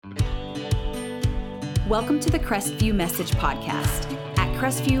Welcome to the Crestview Message Podcast. At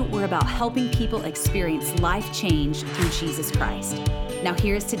Crestview, we're about helping people experience life change through Jesus Christ. Now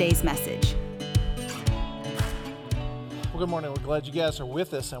here's today's message. Well, good morning. We're glad you guys are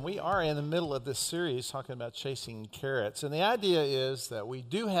with us, and we are in the middle of this series talking about chasing carrots. And the idea is that we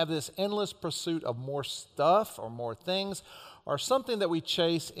do have this endless pursuit of more stuff or more things or something that we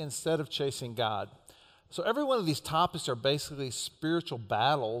chase instead of chasing God. So every one of these topics are basically spiritual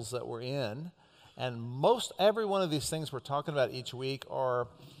battles that we're in. And most every one of these things we're talking about each week are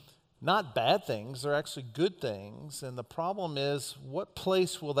not bad things. They're actually good things. And the problem is, what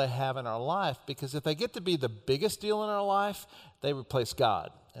place will they have in our life? Because if they get to be the biggest deal in our life, they replace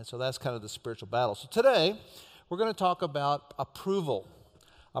God. And so that's kind of the spiritual battle. So today, we're going to talk about approval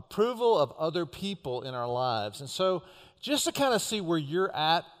of other people in our lives. And so just to kind of see where you're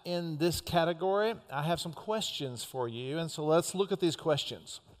at in this category, I have some questions for you. And so let's look at these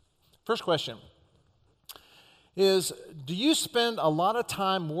questions. First question is, do you spend a lot of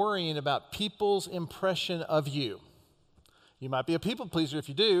time worrying about people's impression of you? You might be a people pleaser if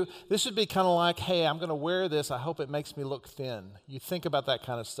you do. This would be kind of like, hey, I'm going to wear this. I hope it makes me look thin. You think about that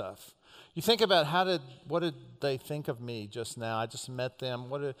kind of stuff. You think about what did they think of me just now? I just met them.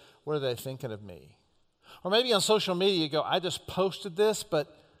 What are they thinking of me? Or maybe on social media you go, I just posted this,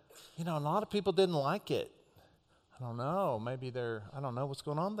 but a lot of people didn't like it. I don't know. Maybe I don't know what's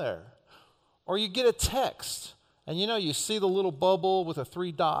going on there. Or you get a text. And you see the little bubble with the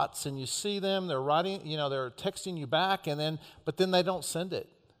 3 dots, and you see them, they're writing, they're texting you back, but then they don't send it.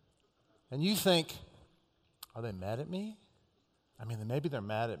 And you think, are they mad at me? Maybe they're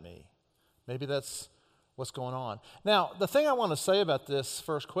mad at me. Maybe that's what's going on. Now, the thing I want to say about this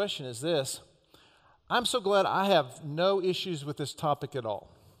first question is this. I'm so glad I have no issues with this topic at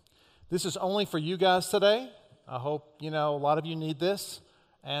all. This is only for you guys today. I hope, a lot of you need this.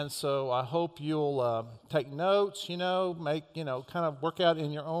 And so I hope you'll take notes, kind of work out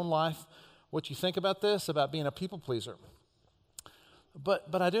in your own life what you think about this, about being a people pleaser.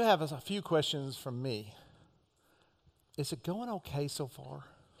 But I do have a few questions from me. Is it going okay so far?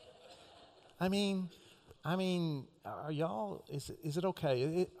 Are y'all, is it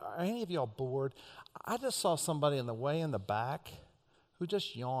okay? Are any of y'all bored? I just saw somebody in the back who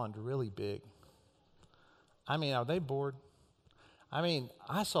just yawned really big. Are they bored?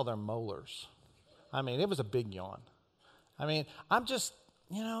 I saw their molars. It was a big yawn. I'm just,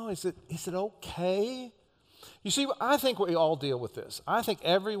 is it okay? You see, I think we all deal with this. I think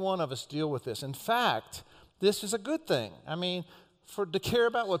every one of us deal with this. In fact, this is a good thing. To care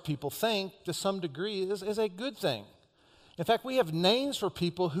about what people think to some degree is a good thing. In fact, we have names for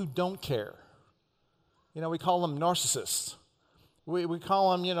people who don't care. We call them narcissists. We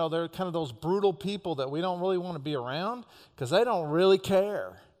call them, they're kind of those brutal people that we don't really want to be around because they don't really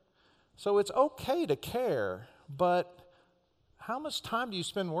care. So it's okay to care, but how much time do you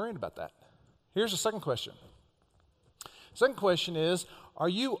spend worrying about that? Here's the second question. Second question is, are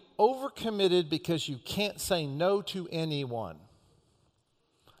you overcommitted because you can't say no to anyone?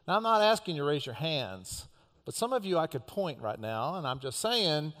 Now, I'm not asking you to raise your hands, but some of you I could point right now, and I'm just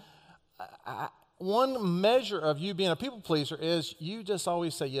saying, one measure of you being a people pleaser is you just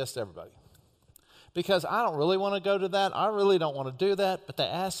always say yes to everybody. Because I don't really want to go to that. I really don't want to do that. But they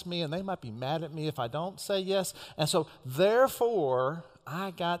ask me, and they might be mad at me if I don't say yes. And so, therefore, I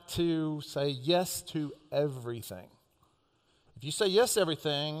got to say yes to everything. If you say yes to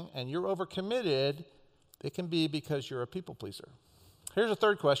everything and you're overcommitted, it can be because you're a people pleaser. Here's a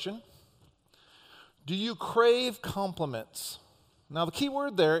third question. Do you crave compliments? Now, the key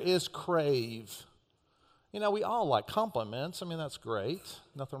word there is crave. We all like compliments. That's great.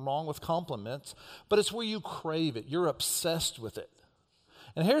 Nothing wrong with compliments. But it's where you crave it. You're obsessed with it.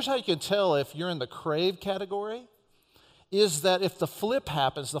 And here's how you can tell if you're in the crave category, is that if the flip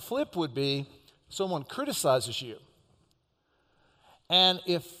happens, the flip would be someone criticizes you. And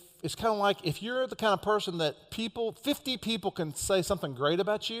if it's kind of like if you're the kind of person that 50 people can say something great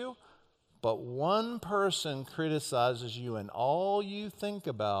about you, but one person criticizes you and all you think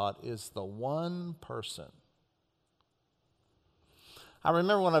about is the one person. I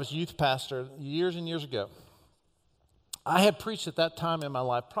remember when I was youth pastor years and years ago, I had preached at that time in my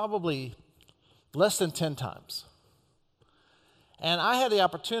life probably less than 10 times. And I had the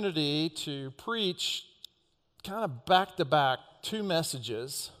opportunity to preach kind of back-to-back 2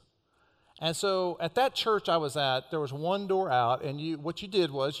 messages. And so at that church I was at, there was one door out, and what you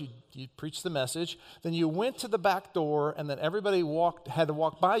did was you preached the message, then you went to the back door, and then everybody had to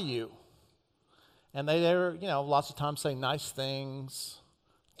walk by you. And they were, lots of times say nice things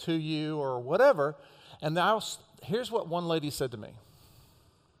to you or whatever. And here's what one lady said to me.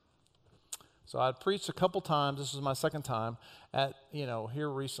 So I'd preached a couple times. This was my second time at, here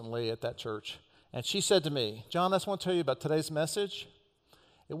recently at that church. And she said to me, John, I just want to tell you about today's message.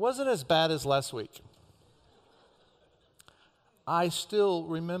 It wasn't as bad as last week. I still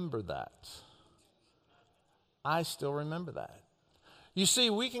remember that. I still remember that. You see,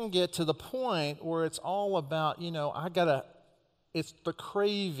 we can get to the point where it's all about, it's the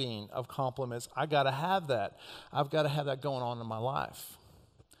craving of compliments. I got to have that. I've got to have that going on in my life.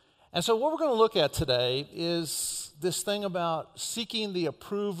 And so what we're going to look at today is this thing about seeking the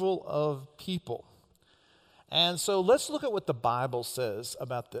approval of people. And so let's look at what the Bible says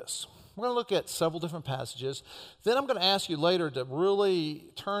about this. We're going to look at several different passages. Then I'm going to ask you later to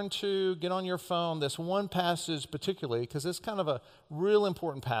really get on your phone, this one passage particularly, because it's kind of a real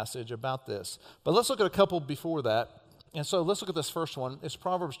important passage about this. But let's look at a couple before that. And so let's look at this first one. It's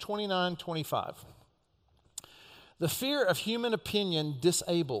Proverbs 29:25. The fear of human opinion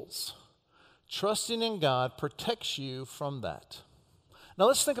disables. Trusting in God protects you from that. Now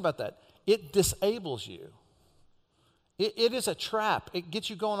let's think about that. It disables you. It is a trap. It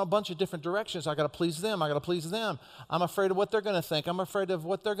gets you going a bunch of different directions. I got to please them. I got to please them. I'm afraid of what they're going to think. I'm afraid of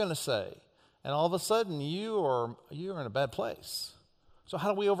what they're going to say. And all of a sudden, you're in a bad place. So how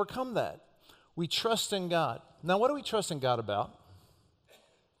do we overcome that? We trust in God. Now, what do we trust in God about?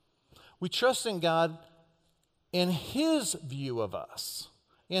 We trust in God in His view of us,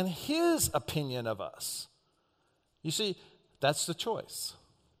 in His opinion of us. You see, that's the choice.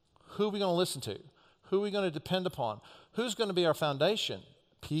 Who are we going to listen to? Who are we going to depend upon? Who's going to be our foundation?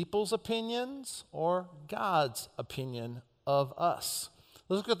 People's opinions or God's opinion of us?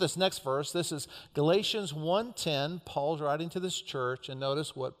 Let's look at this next verse. This is Galatians 1:10. Paul's writing to this church, and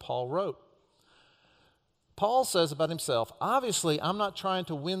notice what Paul wrote. Paul says about himself, obviously, I'm not trying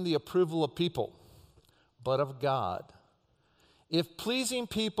to win the approval of people, but of God. If pleasing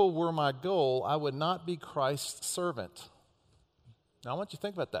people were my goal, I would not be Christ's servant. Now, I want you to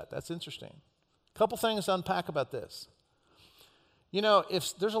think about that. That's interesting. A couple things to unpack about this.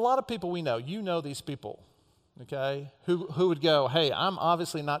 If there's a lot of people we know, these people, okay, who would go, hey, I'm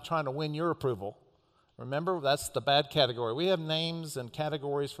obviously not trying to win your approval. Remember, that's the bad category. We have names and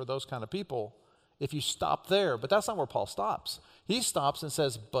categories for those kind of people if you stop there, but that's not where Paul stops. He stops and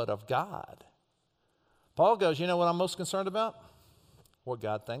says, but of God. Paul goes, you know what I'm most concerned about? What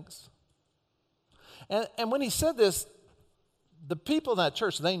God thinks. And when he said this, the people in that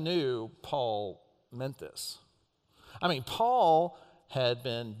church, they knew Paul meant this. Paul had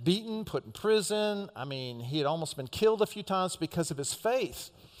been beaten, put in prison. He had almost been killed a few times because of his faith.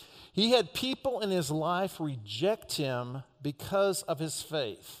 He had people in his life reject him because of his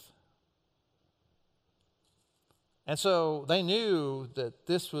faith. And so they knew that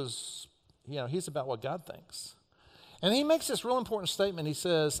this was, he's about what God thinks. And he makes this real important statement. He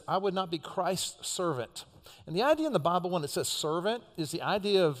says, I would not be Christ's servant. And the idea in the Bible when it says servant is the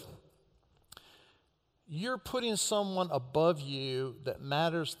idea of you're putting someone above you that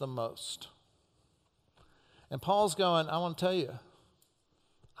matters the most. And Paul's going, I want to tell you,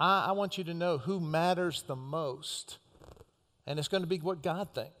 I want you to know who matters the most. And it's going to be what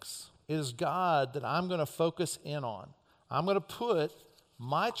God thinks. It is God that I'm going to focus in on. I'm going to put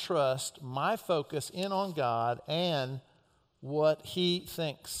my trust, my focus in on God and what He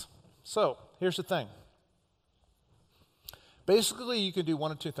thinks. So, here's the thing. Basically, you can do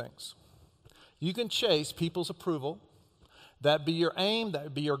one of two things. You can chase people's approval. That be your aim,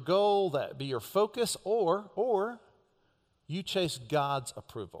 that be your goal, that be your focus, or you chase God's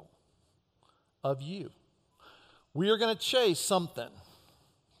approval of you. We are going to chase something.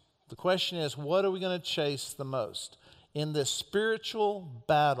 The question is, what are we going to chase the most in this spiritual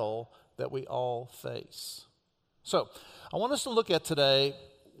battle that we all face? So, I want us to look at today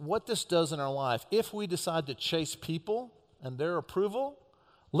what this does in our life. If we decide to chase people and their approval,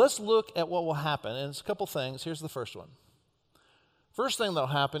 let's look at what will happen. And it's a couple things. Here's the first one. First thing that will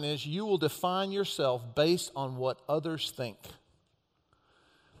happen is you will define yourself based on what others think.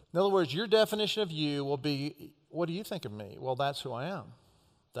 In other words, your definition of you will be, what do you think of me? Well, that's who I am.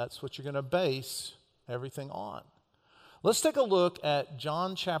 That's what you're going to base everything on. Let's take a look at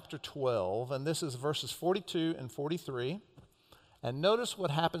John chapter 12, and this is verses 42 and 43. And notice what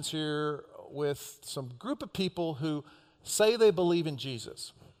happens here with some group of people who say they believe in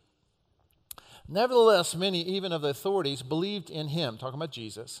Jesus. Nevertheless, many, even of the authorities, believed in him, talking about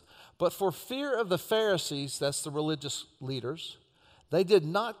Jesus. But for fear of the Pharisees, that's the religious leaders, they did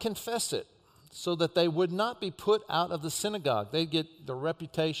not confess it, so that they would not be put out of the synagogue. They'd get their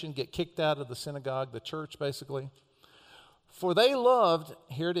reputation, get kicked out of the synagogue, the church basically. For they loved,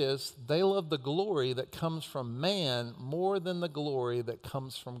 here it is, they loved the glory that comes from man more than the glory that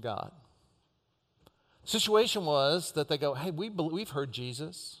comes from God. Situation was that they go, hey, we've heard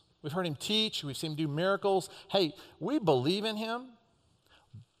Jesus. We've heard him teach. We've seen him do miracles. Hey, we believe in him,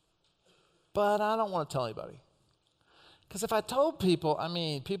 but I don't want to tell anybody. Because if I told people,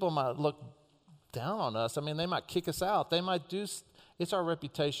 people might look down on us. They might kick us out. They might it's our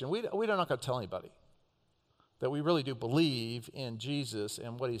reputation. We're not going to tell anybody that we really do believe in Jesus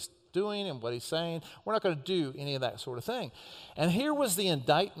and what he's doing and what he's saying. We're not going to do any of that sort of thing. And here was the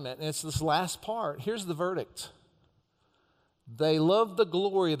indictment, and it's this last part. Here's the verdict. They love the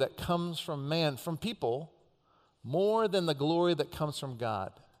glory that comes from man, from people, more than the glory that comes from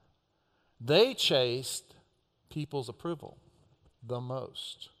God. They chased people's approval the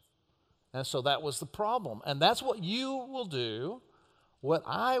most. And so that was the problem. And that's what you will do. What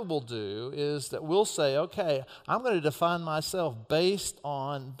I will do is that we'll say, okay, I'm going to define myself based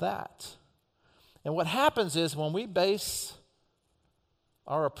on that. And what happens is when we base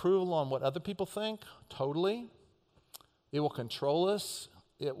our approval on what other people think, totally, it will control us.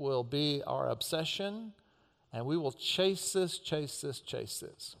 It will be our obsession. And we will chase this.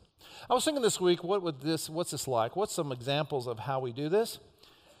 I was thinking this week, what's this like? What's some examples of how we do this?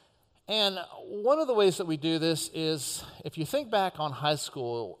 And one of the ways that we do this is, if you think back on high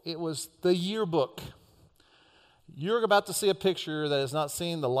school, it was the yearbook. You're about to see a picture that has not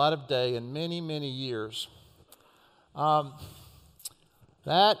seen the light of day in many, many years. I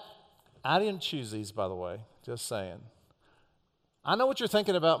didn't choose these, by the way, just saying. I know what you're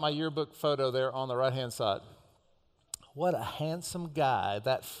thinking about my yearbook photo there on the right-hand side. What a handsome guy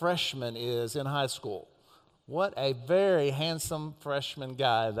that freshman is in high school. What a very handsome freshman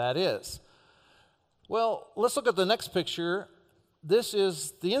guy that is. Well, let's look at the next picture. This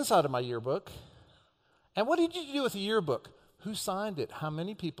is the inside of my yearbook. And what did you do with the yearbook? Who signed it? How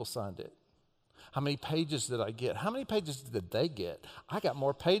many people signed it? How many pages did I get? How many pages did they get? I got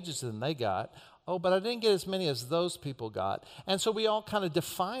more pages than they got. Oh, but I didn't get as many as those people got. And so we all kind of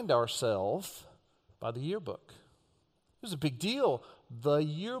defined ourselves by the yearbook. It was a big deal, the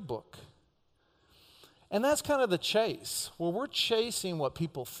yearbook. And that's kind of the chase, where we're chasing what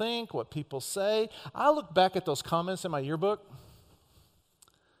people think, what people say. I look back at those comments in my yearbook.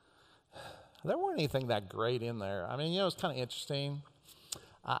 There weren't anything that great in there. It's kind of interesting.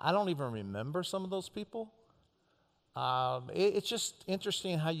 I don't even remember some of those people. It's just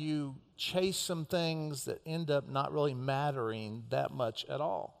interesting how you chase some things that end up not really mattering that much at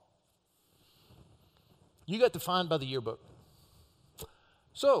all. You got defined by the yearbook.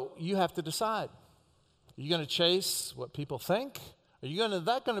 So you have to decide. Are you going to chase what people think? Is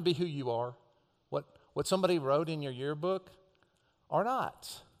that going to be who you are? What somebody wrote in your yearbook? Or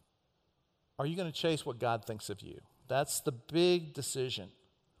not? Are you going to chase what God thinks of you? That's the big decision.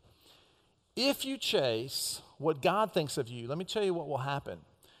 If you chase what God thinks of you, let me tell you what will happen.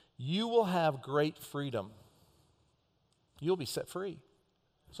 You will have great freedom. You'll be set free.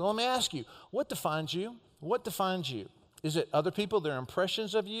 So let me ask you, what defines you? What defines you? Is it other people, their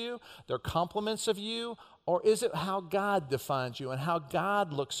impressions of you, their compliments of you, or is it how God defines you and how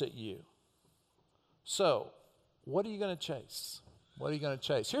God looks at you? So, what are you going to chase? What are you going to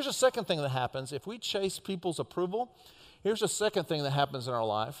chase? Here's a second thing that happens. If we chase people's approval, here's a second thing that happens in our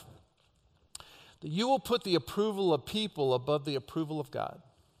life. That you will put the approval of people above the approval of God.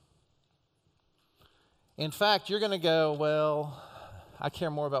 In fact, you're going to go, well, I care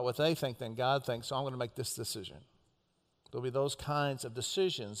more about what they think than God thinks, so I'm going to make this decision. There'll be those kinds of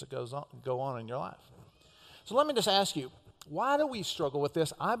decisions that go on in your life. So let me just ask you, why do we struggle with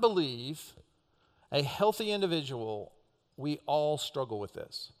this? I believe a healthy individual, we all struggle with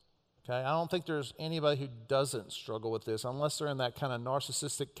this. Okay? I don't think there's anybody who doesn't struggle with this unless they're in that kind of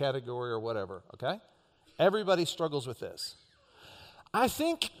narcissistic category or whatever. Okay? Everybody struggles with this. I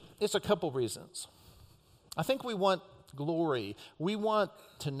think it's a couple reasons. I think we want glory. We want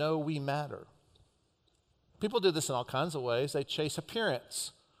to know we matter. People do this in all kinds of ways. They chase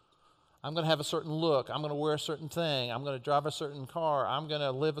appearance. I'm going to have a certain look. I'm going to wear a certain thing. I'm going to drive a certain car. I'm going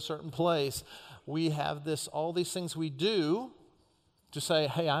to live a certain place. We have all these things we do to say,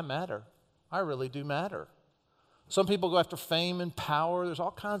 hey, I matter. I really do matter. Some people go after fame and power. There's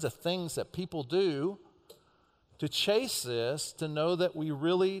all kinds of things that people do to chase this, to know that we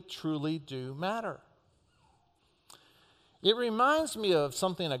really, truly do matter. It reminds me of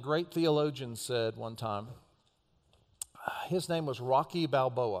something a great theologian said one time. His name was Rocky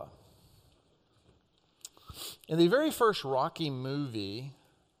Balboa. In the very first Rocky movie,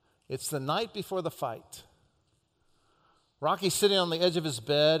 it's the night before the fight. Rocky's sitting on the edge of his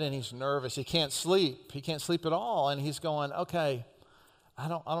bed and he's nervous. He can't sleep. He can't sleep at all. And he's going, okay, I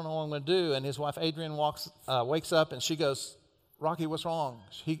don't know what I'm going to do. And his wife Adrian wakes up and she goes, Rocky, what's wrong?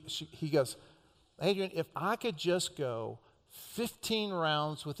 He goes, Adrian, if I could just go 15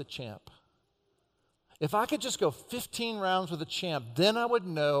 rounds with a champ, if I could just go 15 rounds with a champ, then I would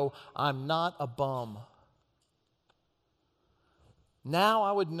know I'm not a bum. Now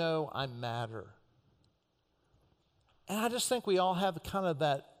I would know I matter. And I just think we all have kind of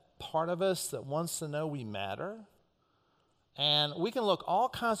that part of us that wants to know we matter. And we can look all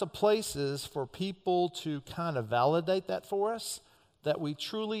kinds of places for people to kind of validate that for us, that we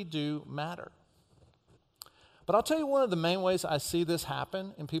truly do matter. But I'll tell you, one of the main ways I see this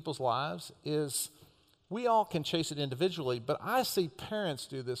happen in people's lives is we all can chase it individually, but I see parents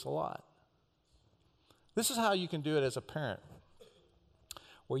do this a lot. This is how you can do it as a parent,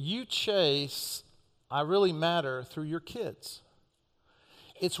 where you chase, I really matter, through your kids.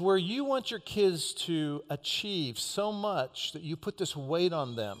 It's where you want your kids to achieve so much that you put this weight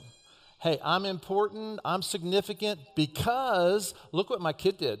on them. Hey, I'm important, I'm significant because look what my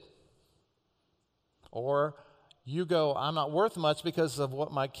kid did. Or you go, I'm not worth much because of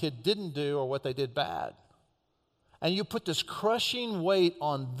what my kid didn't do or what they did bad. And you put this crushing weight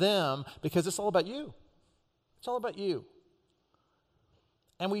on them because it's all about you. It's all about you.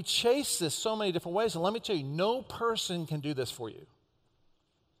 And we chase this so many different ways. And let me tell you, no person can do this for you.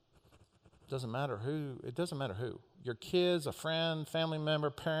 It doesn't matter who. Your kids, a friend, family member,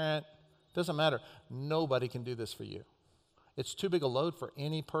 parent, doesn't matter. Nobody can do this for you. It's too big a load for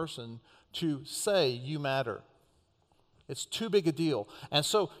any person to say you matter. It's too big a deal. And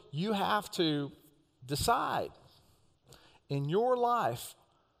so you have to decide in your life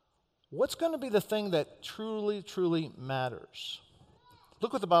what's going to be the thing that truly, truly matters.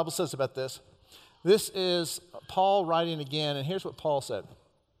 Look what the Bible says about this. This is Paul writing again, and here's what Paul said.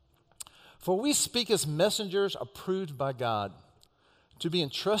 For we speak as messengers approved by God, to be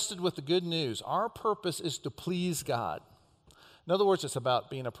entrusted with the good news. Our purpose is to please God. In other words, it's about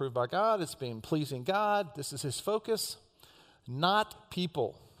being approved by God. It's being pleasing God. This is his focus, not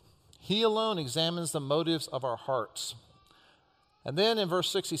people. He alone examines the motives of our hearts. And then in verse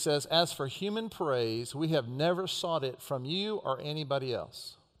 6 he says, as for human praise, we have never sought it from you or anybody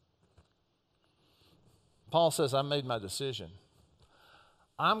else. Paul says, I made my decision.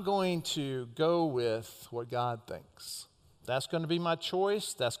 I'm going to go with what God thinks. That's going to be my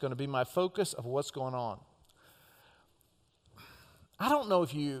choice. That's going to be my focus of what's going on. I don't know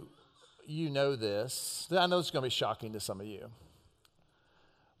if you know this. I know it's going to be shocking to some of you.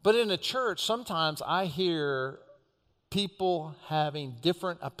 But in a church, sometimes I hear people having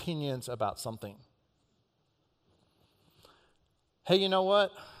different opinions about something. Hey, you know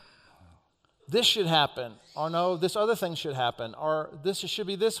what? This should happen. Or no, this other thing should happen. Or this should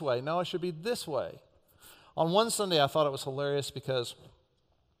be this way. No, it should be this way. On one Sunday, I thought it was hilarious because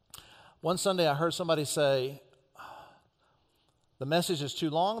one Sunday I heard somebody say, the message is too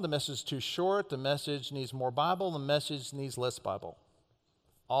long, the message is too short, the message needs more Bible, the message needs less Bible.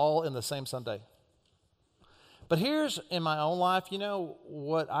 All in the same Sunday. But here's in my own life, you know,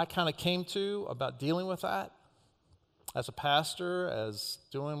 what I kind of came to about dealing with that as a pastor, as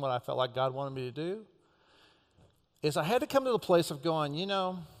doing what I felt like God wanted me to do, is I had to come to the place of going, you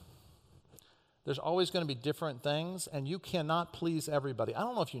know, there's always going to be different things, and you cannot please everybody. I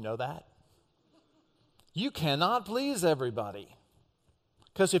don't know if you know that. You cannot please everybody.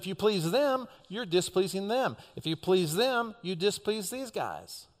 Because if you please them, you're displeasing them. If you please them, you displease these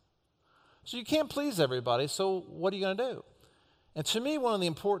guys. So you can't please everybody, so what are you going to do? And to me, one of the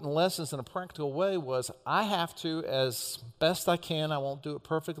important lessons in a practical way was I have to, as best I can, I won't do it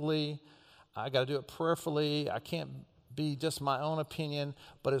perfectly, I got to do it prayerfully, I can't be just my own opinion,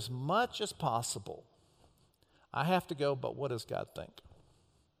 but as much as possible, I have to go, but what does God think?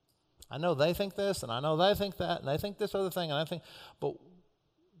 I know they think this, and I know they think that, and they think this other thing, and I think, but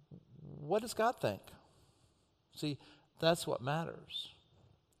what does God think? See, that's what matters.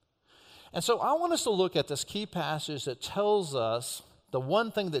 And so I want us to look at this key passage that tells us the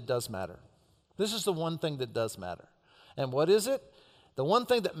one thing that does matter. This is the one thing that does matter. And what is it? The one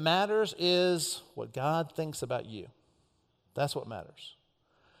thing that matters is what God thinks about you. That's what matters.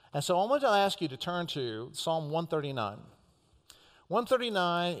 And so I want to ask you to turn to Psalm 139.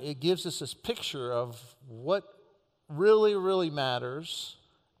 139, it gives us this picture of what really, really matters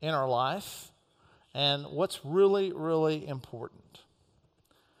in our life and what's really, really important.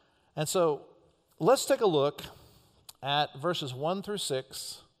 And so let's take a look at verses 1 through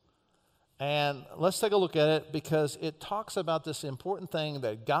 6, and let's take a look at it because it talks about this important thing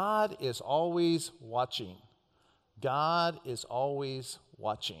that God is always watching. God is always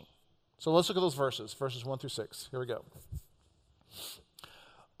watching. So let's look at those verses 1 through 6. Here we go.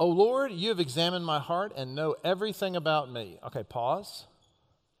 O Lord, you have examined my heart and know everything about me. Okay, pause.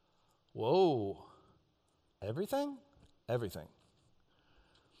 Whoa. Everything? Everything.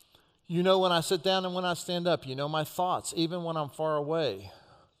 You know when I sit down and when I stand up. You know my thoughts, even when I'm far away.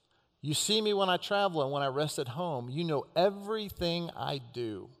 You see me when I travel and when I rest at home. You know everything I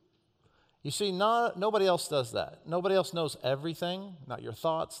do. You see, nobody else does that. Nobody else knows everything, not your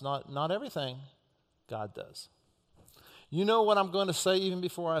thoughts, not everything. God does. You know what I'm going to say even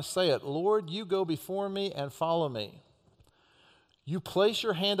before I say it. Lord, you go before me and follow me. You place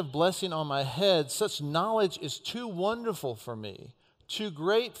your hand of blessing on my head. Such knowledge is too wonderful for me, too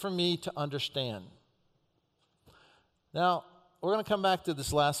great for me to understand. Now, we're going to come back to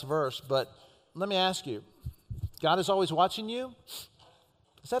this last verse, but let me ask you, God is always watching you?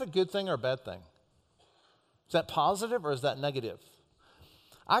 Is that a good thing or a bad thing? Is that positive or is that negative?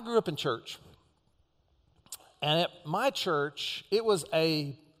 I grew up in church. And at my church, it was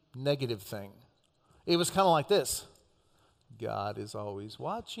a negative thing. It was kind of like this. God is always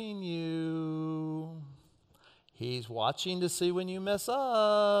watching you. He's watching to see when you mess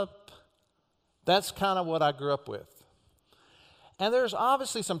up. That's kind of what I grew up with. And there's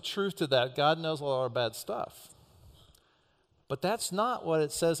obviously some truth to that. God knows all our bad stuff. But that's not what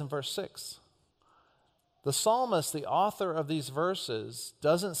it says in verse 6. The psalmist, the author of these verses,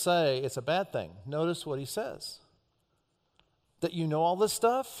 doesn't say it's a bad thing. Notice what he says. That you know all this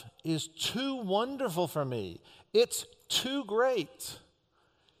stuff is too wonderful for me. It's too great.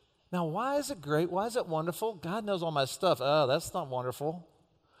 Now, why is it great? Why is it wonderful? God knows all my stuff. Oh, that's not wonderful.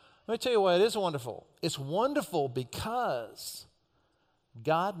 Let me tell you why it is wonderful. It's wonderful because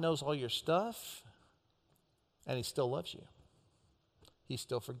God knows all your stuff and he still loves you. He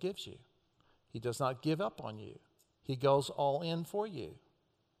still forgives you. He does not give up on you. He goes all in for you.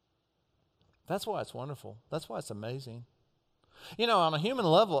 That's why it's wonderful. That's why it's amazing. You know, on a human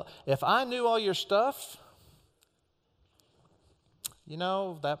level, if I knew all your stuff, you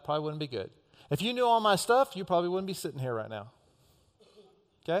know, that probably wouldn't be good. If you knew all my stuff, you probably wouldn't be sitting here right now.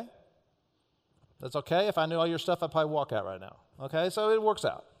 Okay? That's okay. If I knew all your stuff, I'd probably walk out right now. Okay? So it works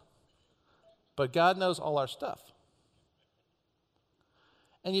out. But God knows all our stuff.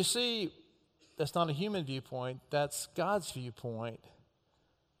 And you see, that's not a human viewpoint, that's God's viewpoint.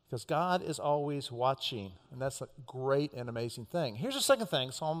 Because God is always watching, and that's a great and amazing thing. Here's the second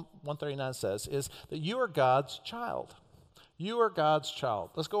thing Psalm 139 says, is that you are God's child. You are God's child.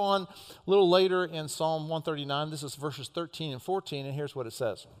 Let's go on a little later in Psalm 139. This is verses 13 and 14, and here's what it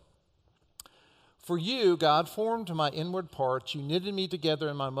says. For you, God, formed my inward parts. You knitted me together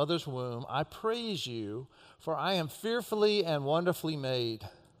in my mother's womb. I praise you, for I am fearfully and wonderfully made.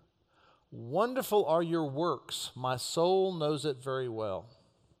 Wonderful are your works. My soul knows it very well.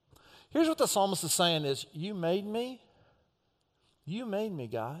 Here's what the psalmist is saying is, you made me. You made me,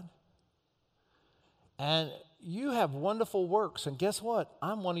 God. And you have wonderful works. And guess what?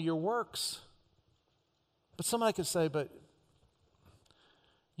 I'm one of your works. But somebody could say, but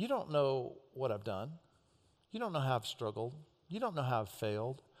you don't know what I've done. You don't know how I've struggled. You don't know how I've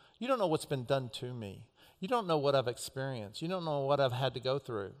failed. You don't know what's been done to me. You don't know what I've experienced. You don't know what I've had to go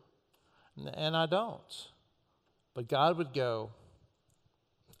through. And I don't. But God would go,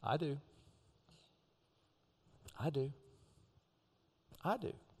 I do. I do. I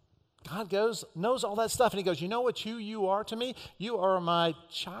do. God knows all that stuff, and he goes, you know who you are to me? You are my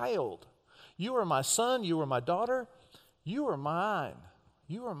child. You are my son. You are my daughter. You are mine.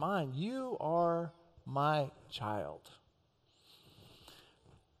 You are mine. You are my child.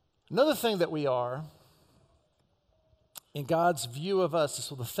 Another thing that we are, in God's view of us,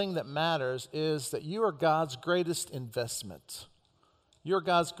 so the thing that matters is that you are God's greatest investment. You're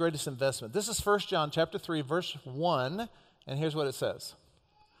God's greatest investment. This is 1 John chapter 3, verse 1, and here's what it says.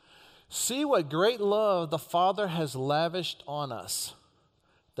 See what great love the Father has lavished on us,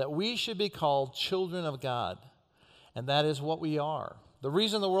 that we should be called children of God, and that is what we are. The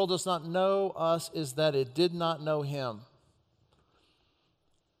reason the world does not know us is that it did not know him.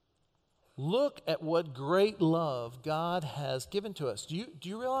 Look at what great love God has given to us. Do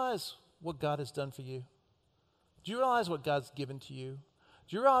you realize what God has done for you? Do you realize what God's given to you?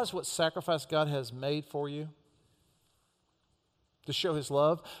 Do you realize what sacrifice God has made for you to show his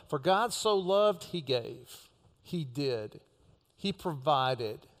love? For God so loved, he gave. He did. He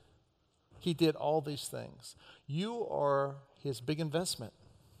provided. He did all these things. You are his big investment.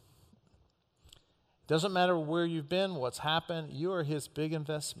 Doesn't matter where you've been, what's happened, you are his big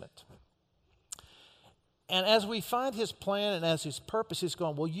investment. And as we find his plan and as his purpose, he's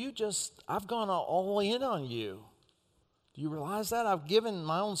going, well, I've gone all in on you. Do you realize that? I've given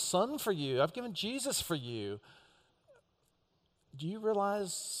my own son for you. I've given Jesus for you. Do you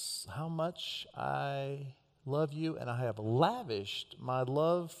realize how much I love you and I have lavished my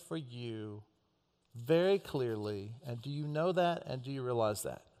love for you very clearly. And do you know that? And do you realize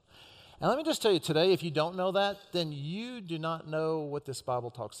that? And let me just tell you today, if you don't know that, then you do not know what this Bible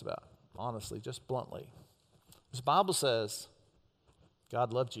talks about, honestly, just bluntly. This Bible says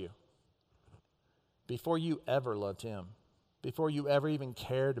God loved you before you ever loved him, before you ever even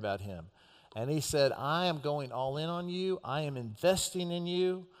cared about him. And he said, I am going all in on you. I am investing in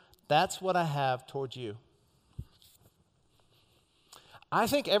you. That's what I have towards you. I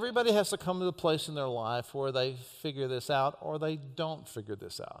think everybody has to come to the place in their life where they figure this out or they don't figure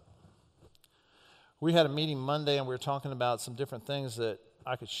this out. We had a meeting Monday and we were talking about some different things that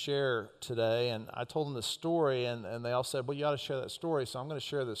I could share today. And I told them this story and they all said, well, you ought to share that story. So I'm going to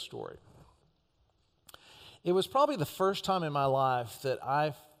share this story. It was probably the first time in my life that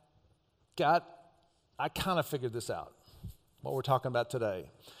I kind of figured this out, what we're talking about today.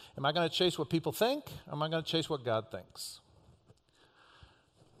 Am I going to chase what people think or am I going to chase what God thinks?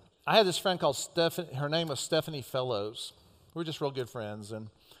 I had this friend called Stephanie. Her name was Stephanie Fellows. We were just real good friends. And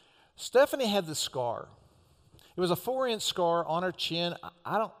Stephanie had this scar. It was a 4-inch scar on her chin.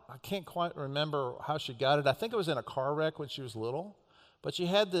 I can't quite remember how she got it. I think it was in a car wreck when she was little. But she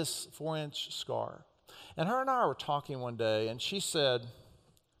had this 4-inch scar. And her and I were talking one day, and she said,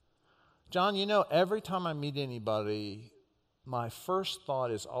 John, you know, every time I meet anybody, my first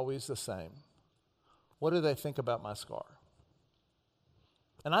thought is always the same. What do they think about my scar?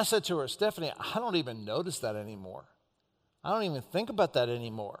 And I said to her, Stephanie, I don't even notice that anymore. I don't even think about that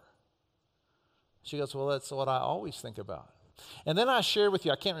anymore. She goes, well, that's what I always think about. And then I shared with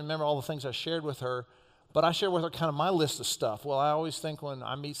you, I can't remember all the things I shared with her, but I shared with her kind of my list of stuff. Well, I always think when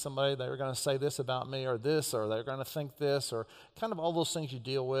I meet somebody, they're going to say this about me or this, or they're going to think this, or kind of all those things you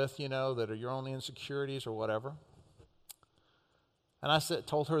deal with, you know, that are your own insecurities or whatever. And I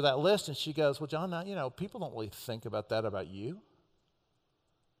told her that list, and she goes, well, John, now, you know, people don't really think about that about you.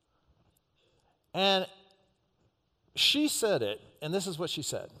 And she said it, and this is what she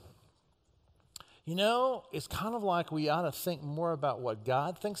said. You know, it's kind of like we ought to think more about what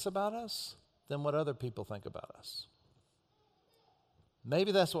God thinks about us than what other people think about us.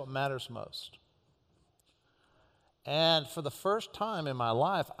 Maybe that's what matters most. And for the first time in my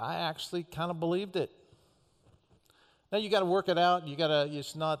life, I actually kind of believed it. Now you got to work it out.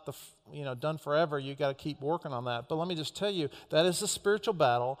 It's not done forever. You got to keep working on that. But let me just tell you, that is a spiritual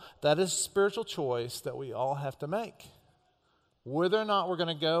battle. That is a spiritual choice that we all have to make. Whether or not we're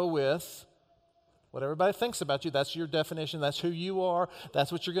going to go with what everybody thinks about you, that's your definition, that's who you are,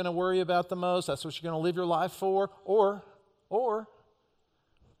 that's what you're going to worry about the most, that's what you're going to live your life for, or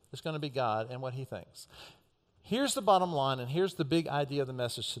it's going to be God and what he thinks. Here's the bottom line, and here's the big idea of the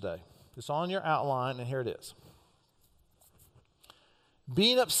message today. It's on your outline, and here it is.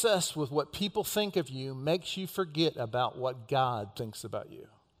 Being obsessed with what people think of you makes you forget about what God thinks about you.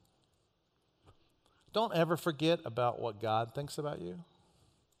 Don't ever forget about what God thinks about you.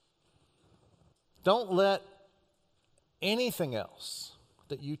 Don't let anything else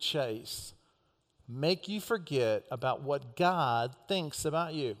that you chase make you forget about what God thinks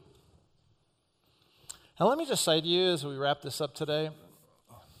about you. Now, let me just say to you as we wrap this up today,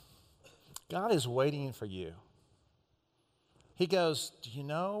 God is waiting for you. He goes, do you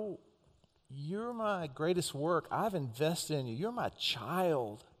know, you're my greatest work. I've invested in you. You're my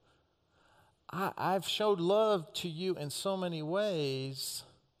child. I've showed love to you in so many ways.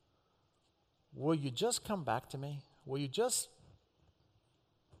 Will you just come back to me? Will you just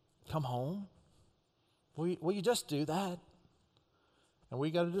come home? Will you just do that? And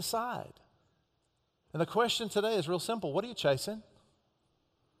we got to decide. And the question today is real simple. What are you chasing?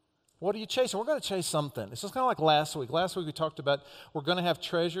 What are you chasing? We're going to chase something. It's just kind of like last week. Last week we talked about we're going to have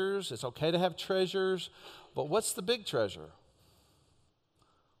treasures. It's okay to have treasures. But what's the big treasure?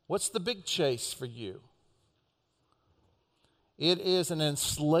 What's the big chase for you? It is an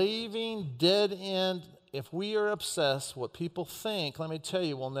enslaving dead end. If we are obsessed with what people think, let me tell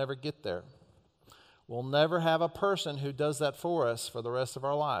you, we'll never get there. We'll never have a person who does that for us for the rest of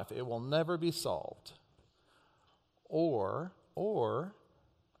our life. It will never be solved. Or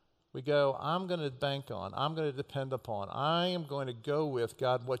we go, I'm going to bank on, I'm going to depend upon, I am going to go with,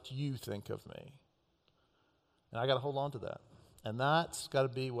 God, what you think of me. And I got to hold on to that. And that's got to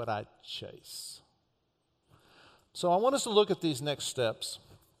be what I chase. So I want us to look at these next steps.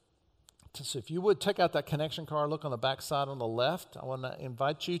 So if you would take out that connection card, look on the back side on the left. I want to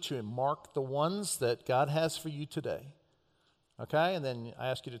invite you to mark the ones that God has for you today. Okay? And then I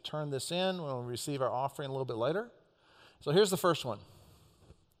ask you to turn this in when we receive our offering a little bit later. So here's the first one.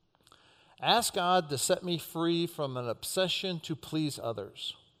 Ask God to set me free from an obsession to please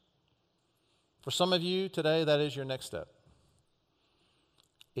others. For some of you today, that is your next step.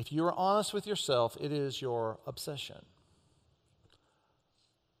 if you are honest with yourself, it is your obsession.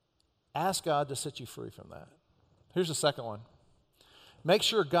 Ask God to set you free from that. Here's the second one. Make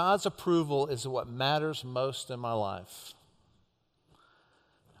sure God's approval is what matters most in my life.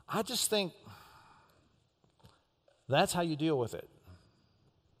 I just think that's how you deal with it.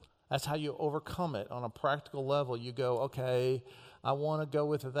 That's how you overcome it on a practical level. You go, okay, I want to go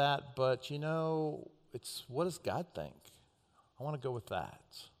with that, but it's what does God think? I want to go with that.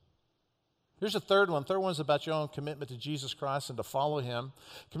 Here's the third one. Third one is about your own commitment to Jesus Christ and to follow him.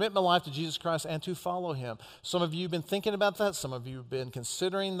 Commit my life to Jesus Christ and to follow him. Some of you have been thinking about that. Some of you have been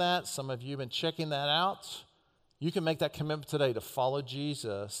considering that. Some of you have been checking that out. You can make that commitment today to follow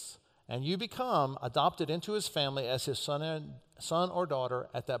Jesus, and you become adopted into his family as his son or daughter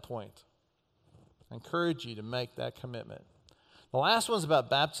at that point. I encourage you to make that commitment. The last one's about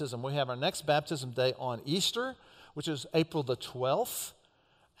baptism. We have our next baptism day on Easter, which is April the 12th.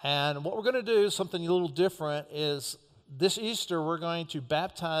 And what we're going to do, something a little different, is this Easter we're going to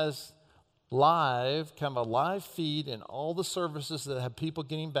baptize live, kind of a live feed in all the services that have people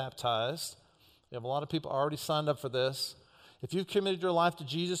getting baptized. We have a lot of people already signed up for this. If you've committed your life to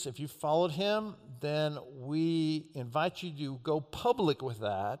Jesus, if you've followed him, then we invite you to go public with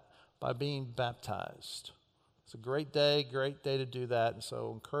that by being baptized. It's a great day to do that, and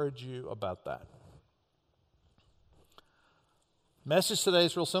so I encourage you about that. Message today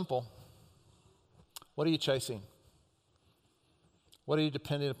is real simple. What are you chasing? What are you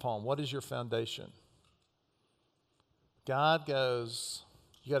depending upon? What is your foundation? God goes,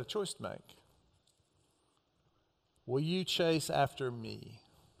 you got a choice to make. Will you chase after me?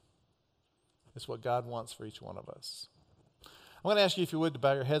 It's what God wants for each one of us. I'm going to ask you, if you would, to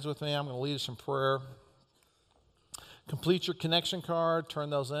bow your heads with me. I'm going to lead us in prayer. Complete your connection card. Turn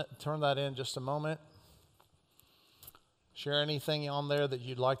that in just a moment. Share anything on there that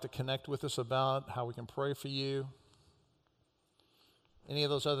you'd like to connect with us about, how we can pray for you. Any of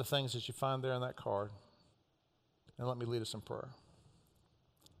those other things that you find there on that card. And let me lead us in prayer.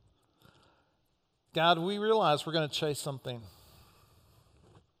 God, we realize we're going to chase something.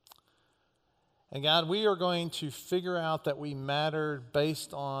 And God, we are going to figure out that we matter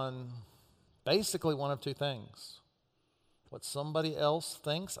based on basically one of two things. What somebody else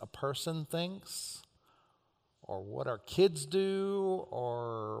thinks, a person thinks, or what our kids do,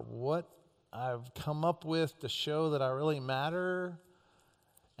 or what I've come up with to show that I really matter.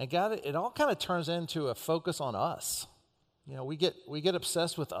 And God, it all kind of turns into a focus on us. We get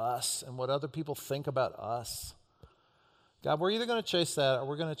obsessed with us and what other people think about us. God, we're either going to chase that or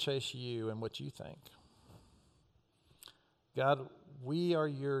we're going to chase you and what you think. God, we are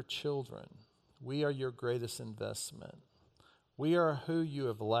your children. We are your greatest investment. We are who you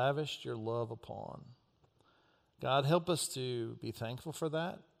have lavished your love upon. God, help us to be thankful for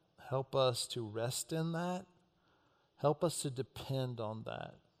that. Help us to rest in that. Help us to depend on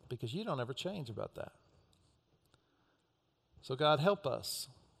that, because you don't ever change about that. So God, help us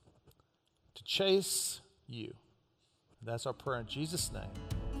to chase you. That's our prayer in Jesus' name.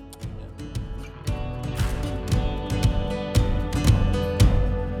 Amen.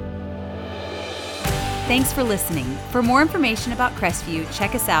 Thanks for listening. For more information about Crestview,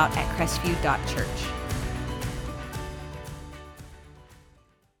 check us out at crestview.church.